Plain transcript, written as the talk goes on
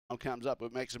Comes up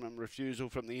with Maximum Refusal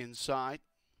from the inside.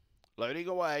 Loading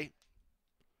away.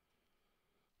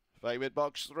 Favourite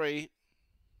box 3.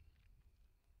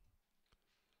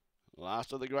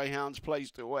 Last of the greyhounds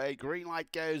placed away. Green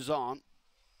light goes on.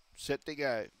 Set to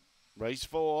go. Race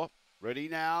 4. Ready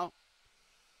now.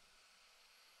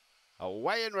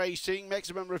 Away and racing.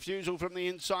 Maximum Refusal from the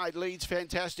inside leads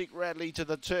Fantastic Radley to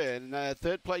the turn.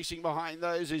 Third placing behind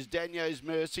those is Daniel's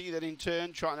Mercy. Then in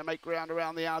turn, trying to make ground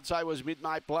around the outside was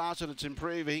Midnight Blast, and it's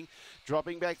improving.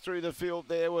 Dropping back through the field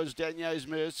there was Daniel's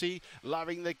Mercy.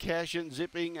 Loving the Cash and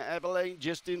Zipping Abilene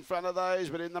just in front of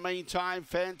those. But in the meantime,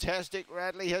 Fantastic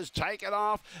Radley has taken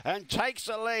off and takes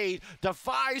the lead.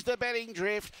 Defies the betting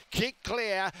drift. Kick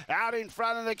clear. Out in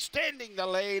front and extending the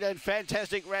lead. And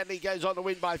Fantastic Radley goes on to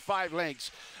win by 5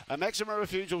 lengths. A Maximum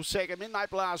Refusal second. Midnight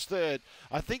Blast third.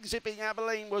 I think Zipping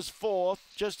Abilene was fourth.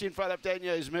 Just in front of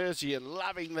Daniel's Mercy. And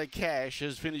Loving the Cash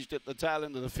has finished at the tail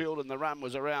end of the field. And the run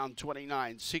was around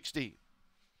 29.60.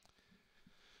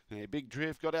 A big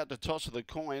drift, got out to toss of the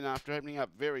coin after opening up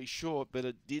very short, but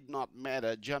it did not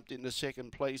matter. Jumped into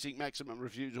second placing. Maximum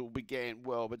Refusal began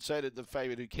well, but so did the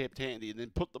favourite who kept handy and then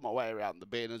put them away around the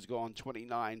bend. Has gone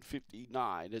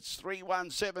 29.59. It's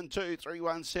 3172,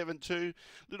 3172.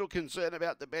 Little concern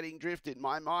about the betting drift in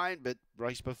my mind, but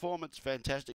race performance, fantastic.